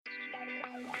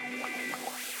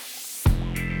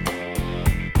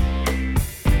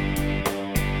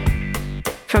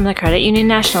From the Credit Union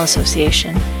National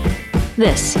Association,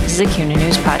 this is the CUNA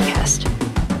News Podcast.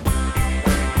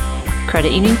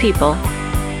 Credit union people,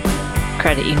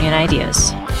 credit union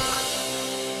ideas.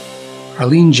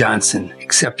 Arlene Johnson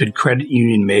accepted Credit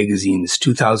Union Magazine's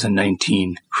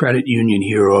 2019 Credit Union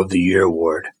Hero of the Year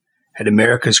Award at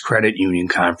America's Credit Union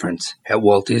Conference at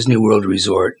Walt Disney World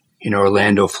Resort in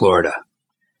Orlando, Florida.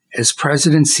 As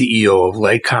President-CEO of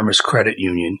Light Commerce Credit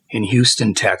Union in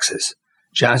Houston, Texas,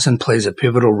 Johnson plays a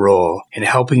pivotal role in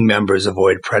helping members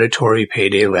avoid predatory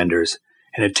payday lenders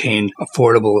and attain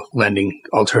affordable lending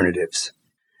alternatives.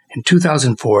 In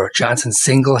 2004, Johnson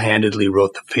single-handedly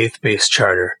wrote the faith-based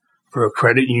charter for a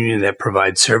credit union that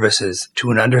provides services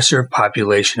to an underserved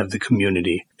population of the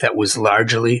community that was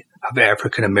largely of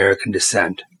African American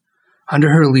descent.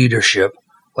 Under her leadership,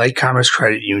 Light Commerce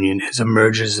Credit Union has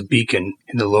emerged as a beacon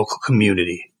in the local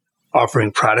community,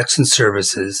 offering products and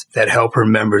services that help her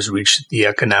members reach the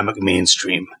economic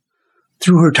mainstream.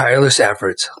 Through her tireless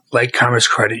efforts, Light Commerce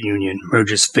Credit Union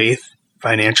merges faith,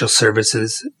 financial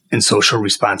services, and social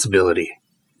responsibility.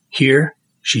 Here,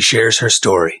 she shares her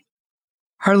story.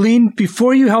 Arlene,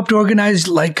 before you helped organize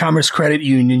Light Commerce Credit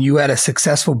Union, you had a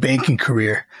successful banking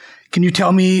career. Can you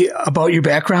tell me about your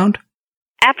background?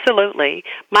 Absolutely.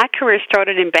 My career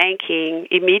started in banking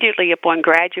immediately upon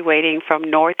graduating from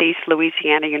Northeast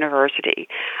Louisiana University.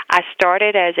 I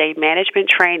started as a management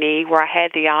trainee where I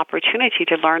had the opportunity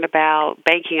to learn about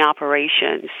banking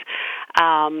operations.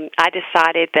 I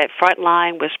decided that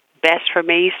frontline was best for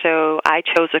me, so I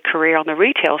chose a career on the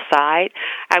retail side.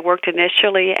 I worked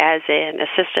initially as an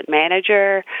assistant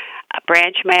manager, a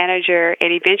branch manager,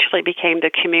 and eventually became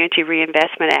the Community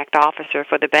Reinvestment Act officer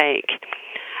for the bank.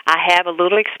 I have a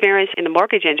little experience in the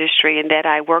mortgage industry in that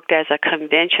I worked as a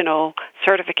conventional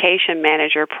certification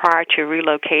manager prior to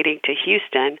relocating to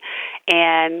Houston,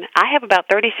 and I have about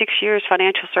 36 years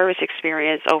financial service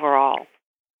experience overall.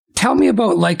 Tell me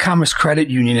about Light Commerce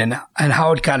Credit Union and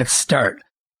how it got its start.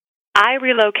 I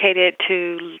relocated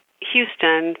to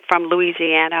Houston from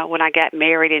Louisiana when I got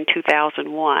married in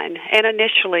 2001, and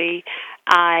initially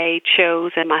I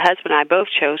chose, and my husband and I both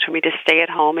chose, for me to stay at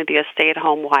home and be a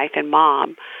stay-at-home wife and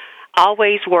mom.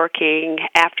 Always working.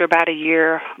 After about a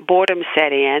year, boredom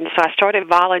set in, so I started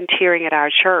volunteering at our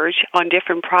church on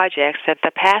different projects that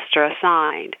the pastor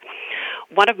assigned.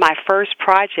 One of my first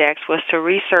projects was to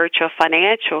research a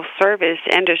financial service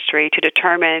industry to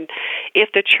determine if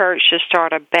the church should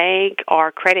start a bank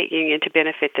or credit union to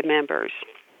benefit the members.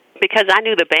 Because I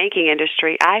knew the banking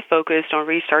industry, I focused on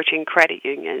researching credit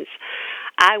unions.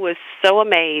 I was so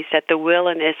amazed at the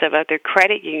willingness of other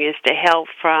credit unions to help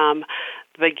from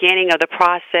the beginning of the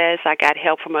process. I got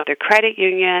help from other credit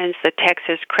unions, the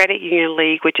Texas Credit Union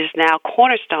League, which is now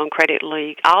Cornerstone Credit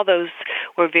League. All those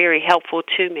were very helpful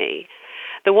to me.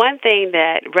 The one thing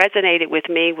that resonated with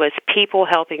me was people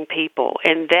helping people,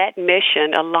 and that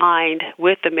mission aligned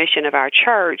with the mission of our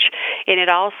church, and it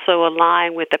also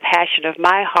aligned with the passion of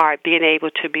my heart, being able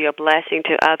to be a blessing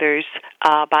to others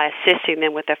by assisting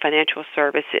them with their financial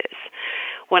services.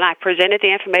 When I presented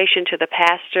the information to the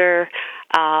pastor,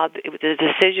 the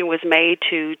decision was made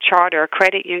to charter a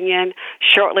credit union.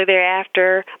 Shortly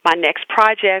thereafter, my next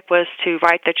project was to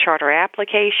write the charter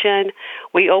application.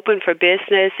 We opened for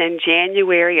business in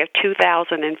January of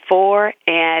 2004,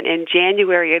 and in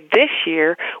January of this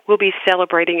year, we'll be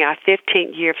celebrating our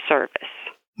 15th year of service.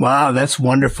 Wow, that's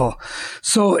wonderful.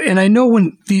 So, and I know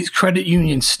when these credit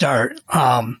unions start,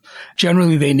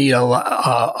 generally they need a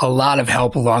lot of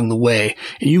help along the way.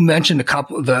 And you mentioned a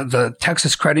couple, the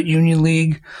Texas Credit Union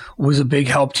League was a big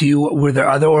help to you. Were there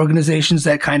other organizations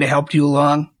that kind of helped you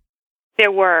along?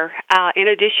 There were. In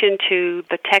addition to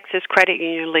the Texas Credit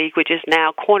Union League, which is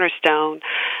now Cornerstone,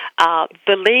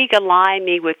 the league aligned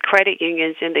me with credit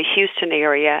unions in the Houston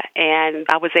area, and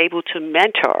I was able to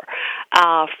mentor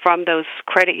from those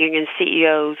credit union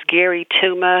CEOs. Gary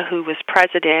Tuma, who was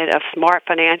president of Smart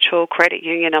Financial Credit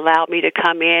Union, allowed me to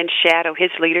come in, shadow his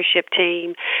leadership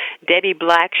team. Debbie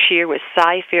Blackshear with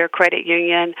Cy-Fair Credit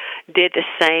Union did the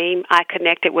same. I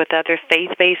connected with other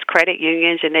faith-based credit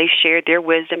unions, and they shared their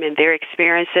wisdom and their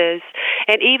experiences.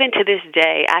 And even to this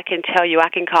day, I can tell you, I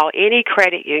can call any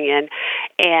credit union,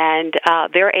 and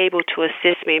they're able to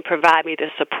assist me and provide me the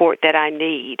support that I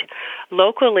need.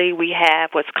 Locally, we have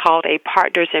what's called a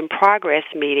Partners in Progress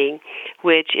meeting,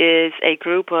 which is a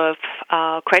group of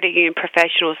credit union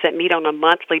professionals that meet on a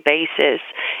monthly basis,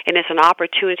 and it's an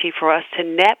opportunity for us to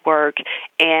network,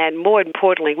 and more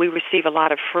importantly, we receive a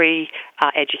lot of free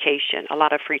education, a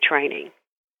lot of free training.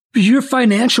 Your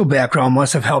financial background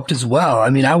must have helped as well. I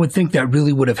mean, I would think that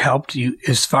really would have helped you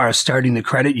as far as starting the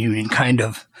credit union, kind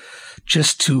of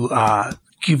just to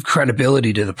give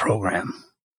credibility to the program.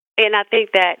 And I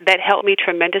think that helped me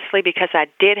tremendously because I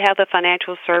did have the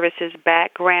financial services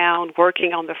background,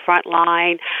 working on the front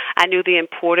line. I knew the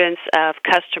importance of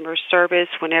customer service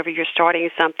whenever you're starting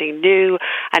something new.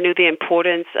 I knew the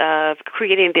importance of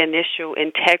creating the initial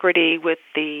integrity with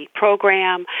the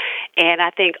program. And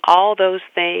I think all those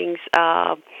things,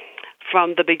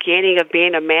 from the beginning of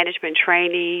being a management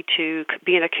trainee to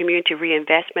being a Community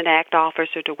Reinvestment Act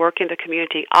officer to work in the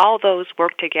community, all those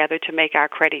work together to make our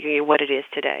credit union what it is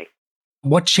today.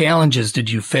 What challenges did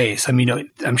you face? I mean,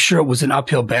 I'm sure it was an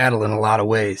uphill battle in a lot of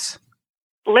ways.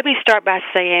 Let me start by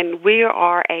saying we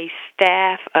are a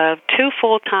staff of 2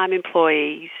 full-time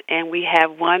employees, and we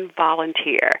have 1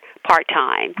 volunteer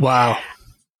part-time. Wow.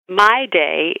 My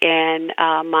day and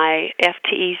my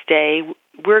FTE's day,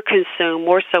 we're consumed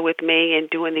more so with me in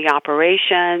doing the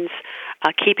operations,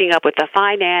 keeping up with the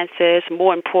finances,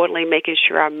 more importantly, making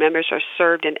sure our members are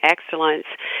served in excellence.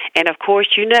 And, of course,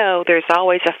 there's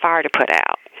always a fire to put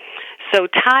out. So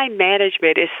time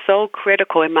management is so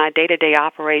critical in my day-to-day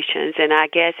operations, and I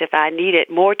guess if I needed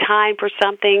more time for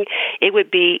something, it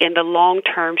would be in the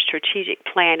long-term strategic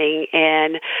planning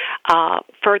and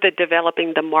further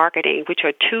developing the marketing, which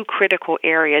are 2 critical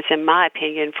areas, in my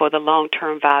opinion, for the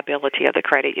long-term viability of the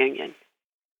credit union.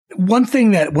 One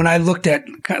thing that when I looked at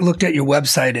your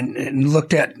website and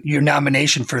looked at your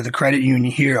nomination for the Credit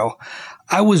Union Hero,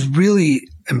 I was really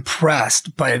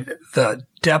impressed by the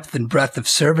depth and breadth of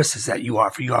services that you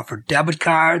offer. You offer debit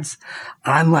cards,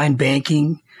 online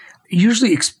banking.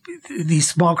 Usually these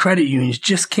small credit unions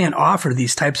just can't offer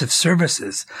these types of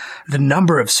services, the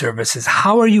number of services.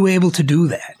 How are you able to do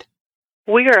that?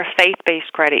 We are a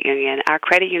faith-based credit union. Our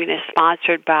credit union is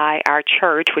sponsored by our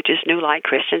church, which is New Light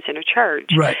Christian Center Church.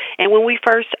 Right. And when we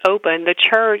first opened, the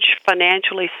church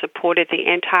financially supported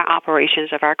the entire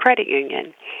operations of our credit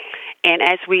union. And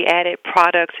as we added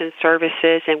products and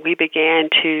services and we began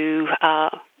to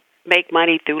make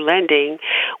money through lending,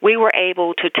 we were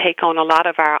able to take on a lot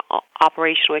of our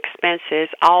operational expenses,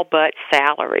 all but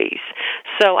salaries.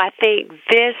 So I think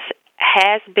this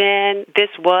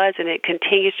was, and it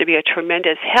continues to be a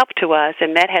tremendous help to us,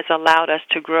 and that has allowed us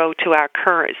to grow to our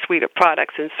current suite of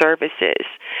products and services.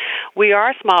 We are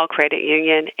a small credit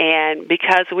union, and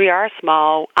because we are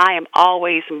small, I am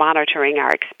always monitoring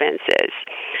our expenses.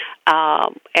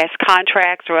 As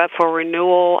contracts are up for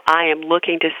renewal, I am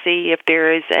looking to see if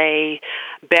there is a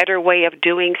better way of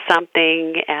doing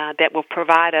something that will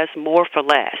provide us more for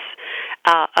less.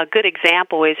 A good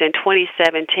example is in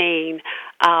 2017,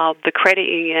 the credit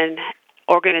union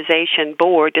organization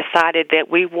board decided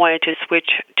that we wanted to switch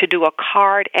to do a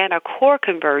card and a core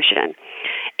conversion.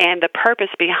 And the purpose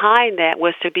behind that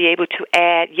was to be able to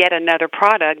add yet another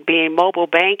product, being mobile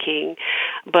banking.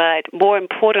 But more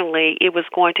importantly, it was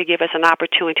going to give us an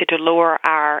opportunity to lower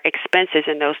our expenses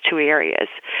in those 2 areas.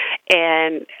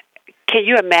 And can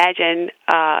you imagine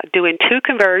doing 2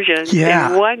 conversions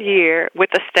in 1 year with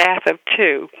a staff of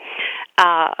 2?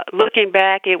 Looking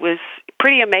back, it was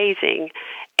pretty amazing.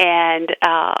 And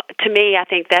to me, I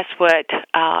think that's what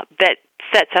that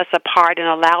sets us apart and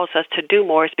allows us to do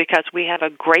more, is because we have a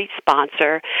great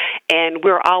sponsor, and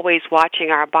we're always watching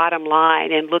our bottom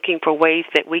line and looking for ways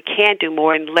that we can do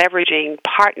more and leveraging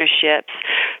partnerships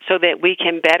so that we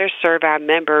can better serve our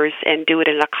members and do it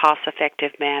in a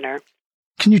cost-effective manner.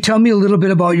 Can you tell me a little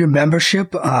bit about your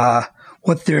membership,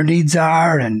 what their needs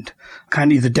are, and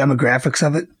kind of the demographics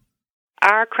of it?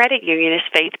 Our credit union is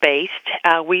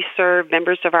faith-based. We serve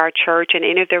members of our church and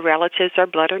any of their relatives or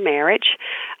blood or marriage.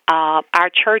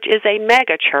 Our church is a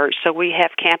mega church, so we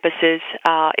have campuses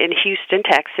in Houston,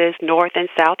 Texas, North and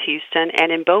South Houston,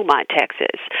 and in Beaumont,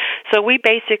 Texas. So we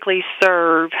basically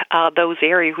serve those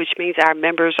areas, which means our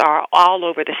members are all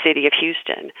over the city of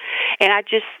Houston. And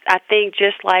I think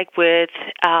just like with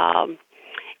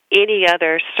any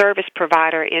other service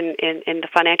provider in the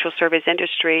financial service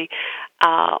industry,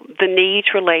 the needs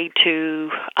relate to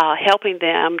helping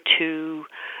them to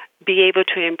be able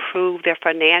to improve their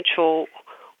financial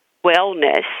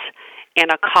wellness in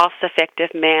a cost-effective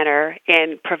manner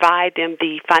and provide them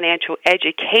the financial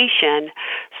education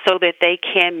so that they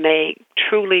can make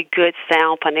truly good,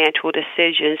 sound financial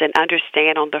decisions and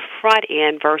understand on the front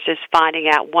end versus finding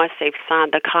out once they've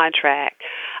signed the contract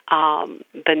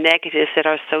the negatives that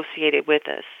are associated with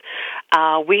us.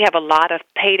 We have a lot of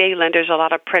payday lenders, a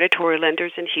lot of predatory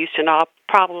lenders in Houston, all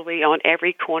probably on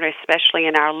every corner, especially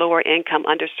in our lower income,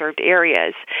 underserved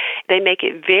areas. They make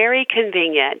it very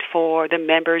convenient for the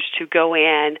members to go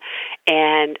in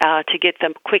and to get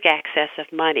them quick access of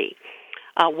money.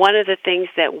 one of the things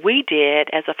that we did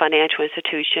as a financial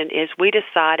institution is we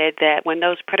decided that when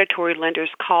those predatory lenders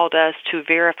called us to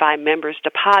verify members'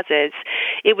 deposits,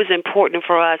 it was important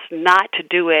for us not to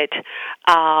do it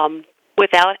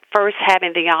without first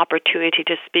having the opportunity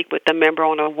to speak with the member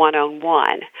on a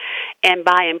one-on-one. And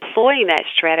by employing that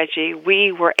strategy,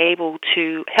 we were able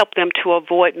to help them to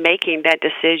avoid making that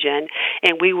decision,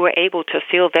 and we were able to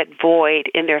fill that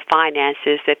void in their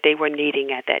finances that they were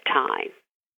needing at that time.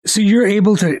 So you're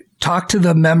able to talk to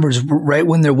the members right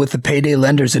when they're with the payday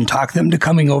lenders and talk them to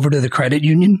coming over to the credit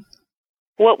union?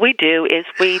 What we do is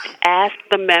we ask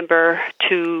the member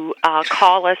to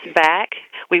call us back.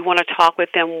 We want to talk with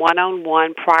them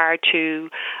one-on-one prior to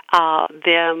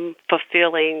them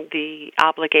fulfilling the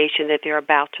obligation that they're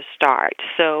about to start.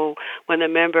 So when the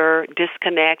member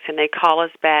disconnects and they call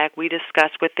us back, we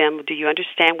discuss with them, do you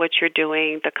understand what you're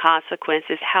doing, the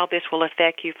consequences, how this will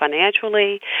affect you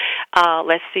financially?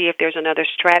 Let's see if there's another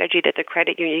strategy that the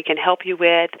credit union can help you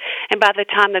with. And by the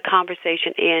time the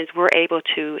conversation ends, we're able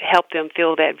to help them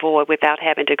fill that void without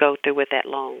having to go through with that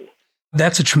loan.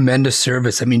 That's a tremendous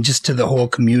service. I mean, just to the whole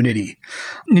community.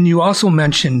 And you also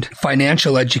mentioned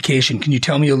financial education. Can you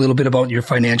tell me a little bit about your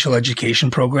financial education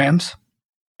programs?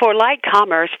 For Light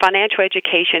Commerce, financial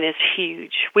education is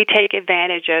huge. We take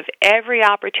advantage of every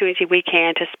opportunity we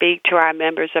can to speak to our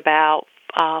members about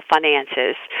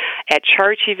finances at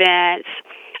church events,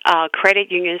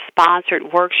 credit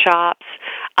union-sponsored workshops.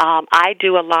 I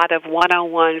do a lot of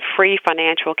one-on-one free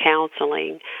financial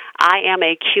counseling. I am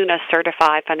a CUNA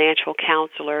certified financial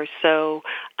counselor, so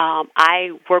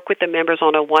I work with the members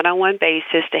on a one-on-one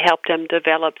basis to help them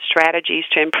develop strategies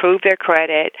to improve their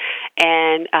credit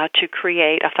and to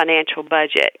create a financial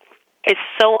budget. It's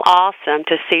so awesome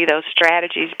to see those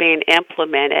strategies being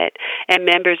implemented and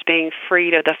members being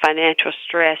freed of the financial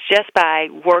stress just by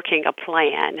working a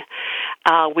plan.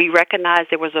 We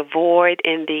recognized there was a void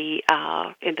in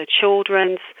the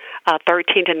children's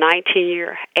 13 to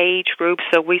 19-year age group,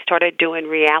 so we started doing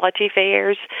reality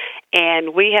fairs,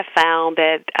 and we have found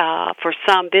that for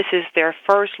some, this is their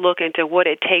first look into what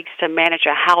it takes to manage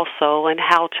a household and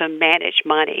how to manage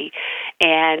money,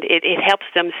 and it helps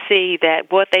them see that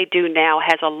what they do now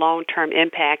has a long-term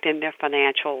impact in their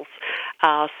financials.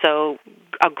 So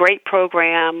a great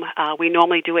program. We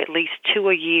normally do at least 2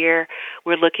 a year.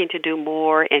 We're looking to do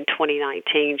more in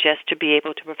 2019 just to be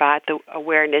able to provide the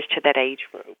awareness to that age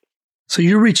group. So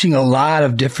you're reaching a lot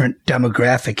of different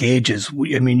demographic ages.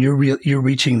 I mean, you're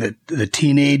reaching the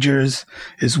teenagers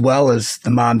as well as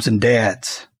the moms and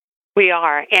dads. We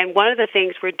are, and one of the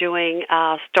things we're doing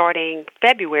starting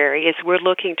February is we're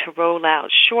looking to roll out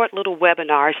short little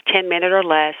webinars, 10 minutes or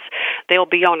less. They'll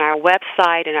be on our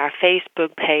website and our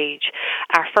Facebook page.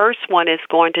 Our first one is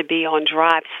going to be on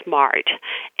Drive Smart,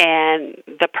 and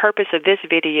the purpose of this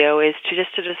video is to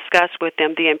discuss with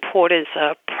them the importance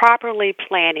of properly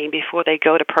planning before they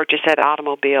go to purchase that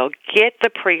automobile. Get the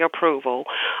pre-approval.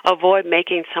 Avoid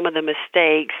making some of the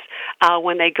mistakes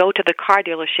when they go to the car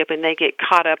dealership and they get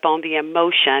caught up on the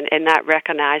emotion and not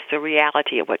recognize the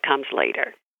reality of what comes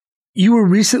later. You were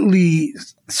recently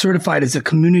certified as a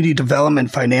community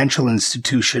development financial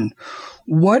institution.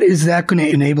 What is that going to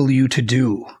enable you to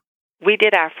do? We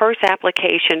did our first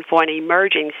application for an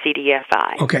emerging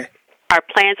CDFI. Okay. Our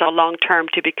plans are long-term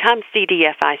to become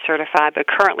CDFI certified, but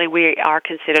currently we are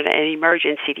considered an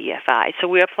emerging CDFI. So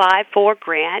we applied for a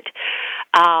grant,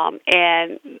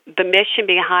 and the mission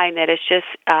behind that is just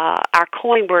our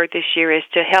calling word this year is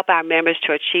to help our members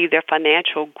to achieve their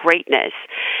financial greatness.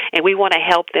 And we want to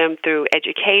help them through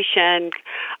education,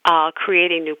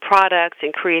 creating new products,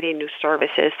 and creating new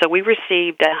services. So we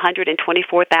received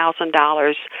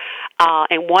 $124,000.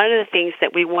 And one of the things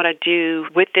that we want to do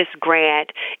with this grant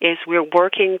is we're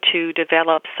working to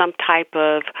develop some type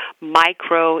of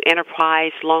micro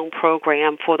enterprise loan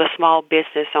program for the small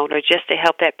business owner just to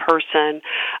help that person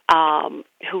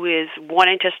who is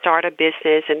wanting to start a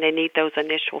business and they need those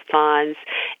initial funds.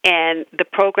 And the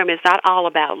program is not all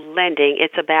about lending.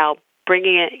 It's about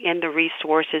bringing in the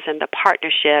resources and the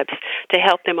partnerships to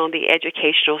help them on the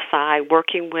educational side,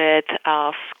 working with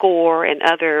SCORE and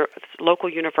other local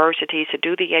universities to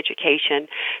do the education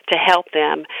to help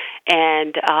them.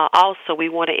 And also we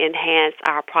want to enhance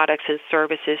our products and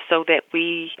services so that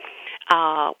we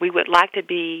would like to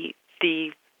be the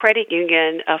credit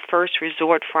union of first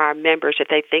resort for our members. If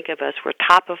they think of us, we're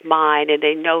top of mind, and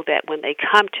they know that when they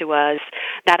come to us,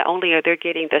 not only are they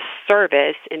getting the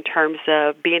service in terms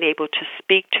of being able to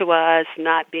speak to us,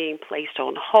 not being placed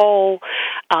on hold,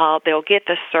 they'll get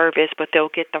the service, but they'll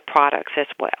get the products as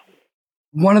well.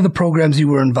 One of the programs you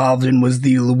were involved in was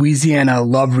the Louisiana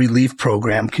Love Relief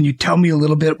Program. Can you tell me a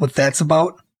little bit what that's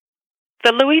about?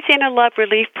 The Louisiana Love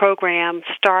Relief Program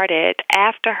started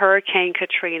after Hurricane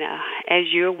Katrina. As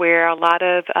you're aware, a lot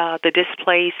of the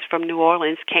displaced from New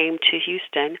Orleans came to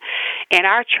Houston, and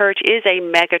our church is a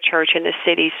mega church in the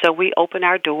city, so we opened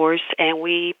our doors and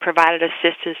we provided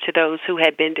assistance to those who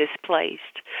had been displaced.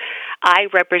 I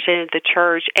represented the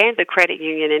church and the credit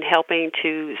union in helping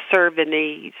to serve the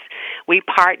needs. We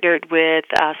partnered with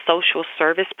social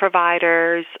service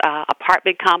providers,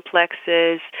 apartment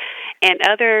complexes, and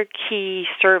other key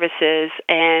services,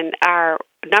 and our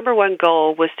number one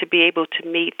goal was to be able to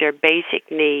meet their basic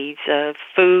needs of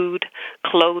food,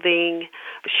 clothing,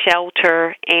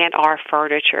 shelter, and our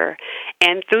furniture.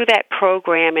 And through that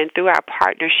program and through our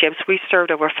partnerships, we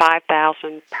served over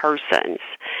 5,000 persons.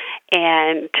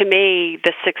 And to me,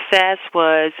 the success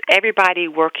was everybody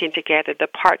working together, the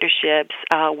partnerships,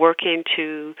 working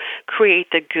to create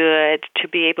the good, to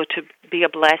be able to be a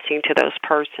blessing to those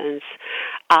persons.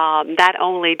 Not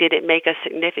only did it make a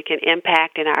significant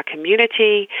impact in our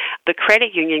community, the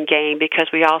credit union gained because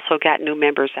we also got new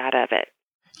members out of it.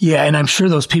 Yeah, and I'm sure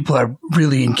those people are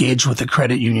really engaged with the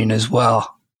credit union as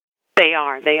well. They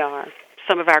are.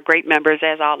 Some of our great members,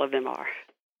 as all of them are.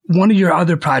 One of your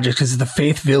other projects is the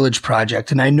Faith Village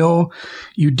Project, and I know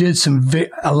you did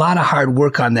a lot of hard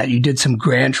work on that. You did some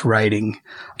grant writing.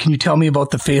 Can you tell me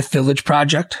about the Faith Village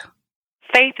Project?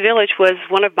 Faith Village was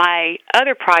one of my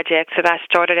other projects that I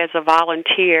started as a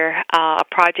volunteer, a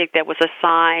project that was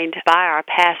assigned by our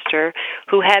pastor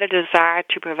who had a desire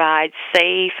to provide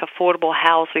safe, affordable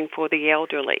housing for the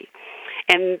elderly.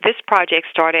 And this project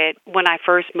started when I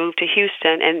first moved to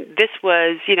Houston, and this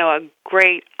was, a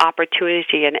great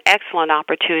opportunity, an excellent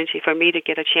opportunity for me to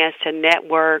get a chance to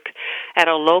network at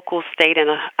a local, state, and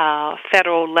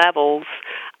federal levels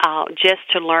just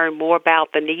to learn more about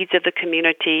the needs of the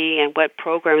community and what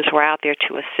programs were out there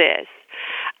to assist.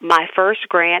 My first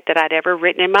grant that I'd ever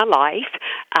written in my life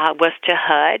was to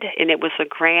HUD, and it was a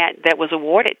grant that was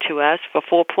awarded to us for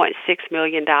 $4.6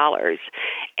 million.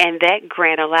 And that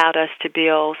grant allowed us to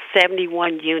build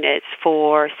 71 units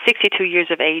for 62 years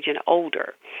of age and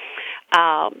older.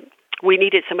 We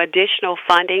needed some additional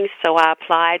funding, so I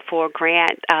applied for a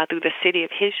grant through the city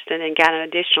of Houston and got an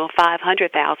additional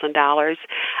 $500,000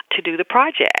 to do the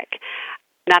project.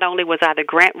 Not only was I the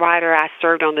grant writer, I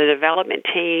served on the development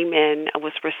team and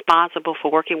was responsible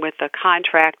for working with the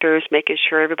contractors, making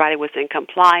sure everybody was in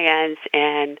compliance,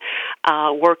 and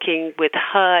working with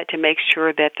HUD to make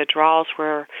sure that the draws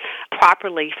were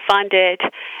properly funded.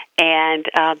 And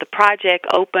the project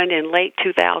opened in late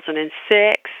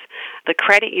 2006. The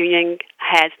credit union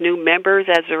has new members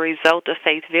as a result of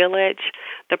Faith Village.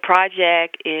 The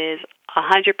project is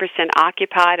 100%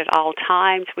 occupied at all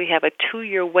times. We have a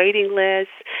 2-year waiting list,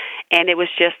 and it was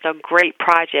just a great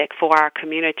project for our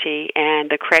community, and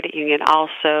the credit union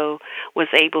also was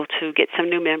able to get some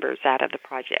new members out of the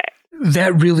project.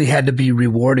 That really had to be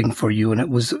rewarding for you, and it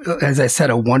was, as I said,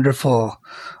 a wonderful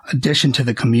addition to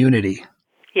the community.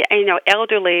 Yeah,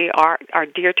 elderly are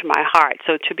dear to my heart.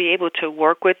 So to be able to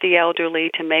work with the elderly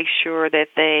to make sure that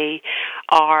they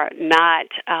are not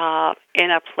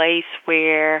in a place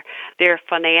where their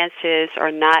finances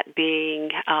are not being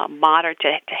monitored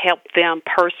to help them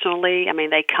personally. I mean,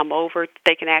 they come over,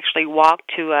 they can actually walk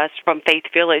to us from Faith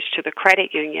Village to the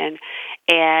credit union,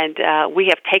 and we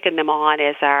have taken them on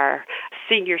as our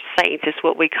senior saints is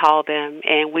what we call them,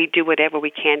 and we do whatever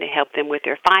we can to help them with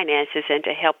their finances and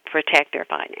to help protect their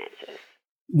finances.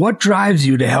 What drives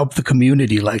you to help the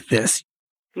community like this?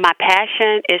 My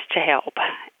passion is to help.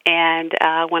 And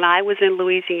when I was in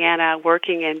Louisiana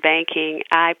working in banking,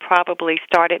 I probably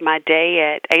started my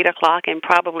day at 8 o'clock and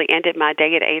probably ended my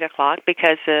day at 8 o'clock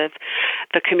because of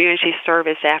the community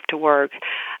service after work.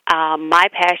 My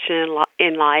passion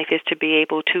in life is to be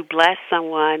able to bless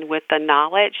someone with the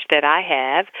knowledge that I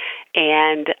have.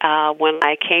 And when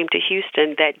I came to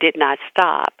Houston, that did not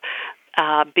stop.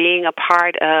 Being a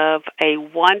part of a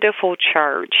wonderful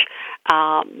church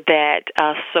that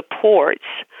supports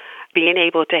being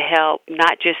able to help,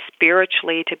 not just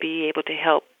spiritually, to be able to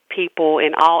help people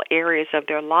in all areas of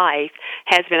their life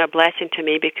has been a blessing to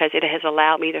me because it has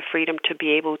allowed me the freedom to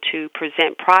be able to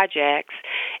present projects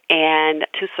and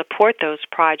to support those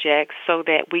projects so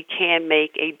that we can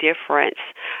make a difference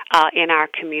in our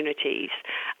communities.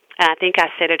 And I think I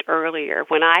said it earlier,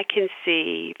 when I can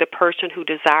see the person who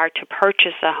desired to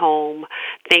purchase a home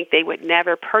think they would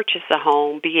never purchase a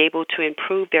home, be able to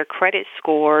improve their credit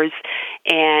scores,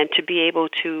 and to be able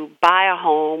to buy a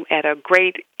home at a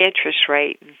great interest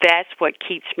rate, that's what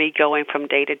keeps me going from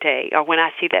day to day. Or when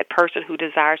I see that person who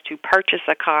desires to purchase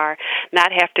a car,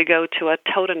 not have to go to a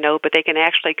total note, but they can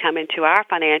actually come into our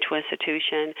financial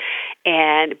institution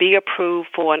and be approved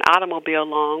for an automobile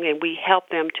loan, and we help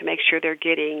them to make sure they're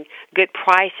getting good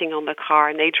pricing on the car,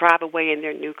 and they drive away in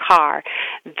their new car.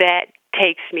 That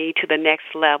takes me to the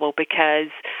next level because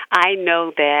I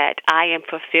know that I am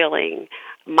fulfilling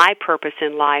my purpose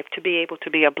in life to be able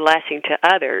to be a blessing to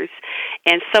others.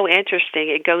 And so interesting,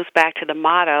 it goes back to the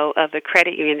motto of the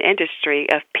credit union industry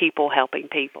of people helping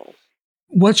people.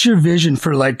 What's your vision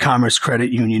for Light Commerce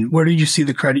Credit Union? Where do you see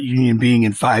the credit union being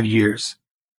in 5 years?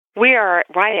 We are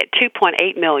right at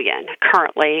 $2.8 million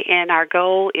currently, and our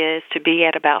goal is to be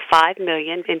at about $5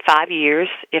 million in 5 years,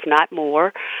 if not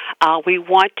more. We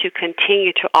want to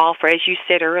continue to offer, as you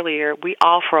said earlier, we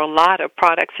offer a lot of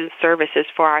products and services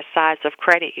for our size of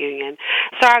credit union.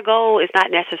 So our goal is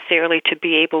not necessarily to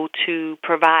be able to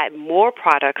provide more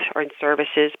products or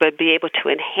services, but be able to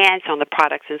enhance on the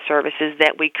products and services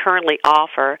that we currently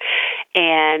offer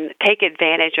and take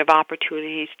advantage of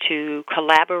opportunities to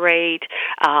collaborate,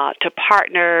 to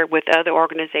partner with other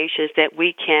organizations that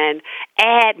we can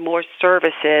add more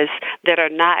services that are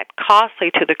not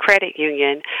costly to the credit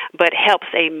union, but helps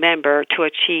a member to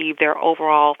achieve their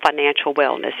overall financial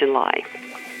wellness in life.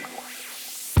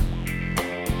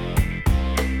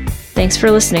 Thanks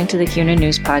for listening to the CUNA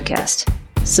News Podcast.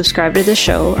 Subscribe to the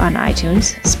show on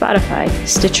iTunes, Spotify,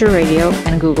 Stitcher Radio,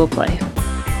 and Google Play.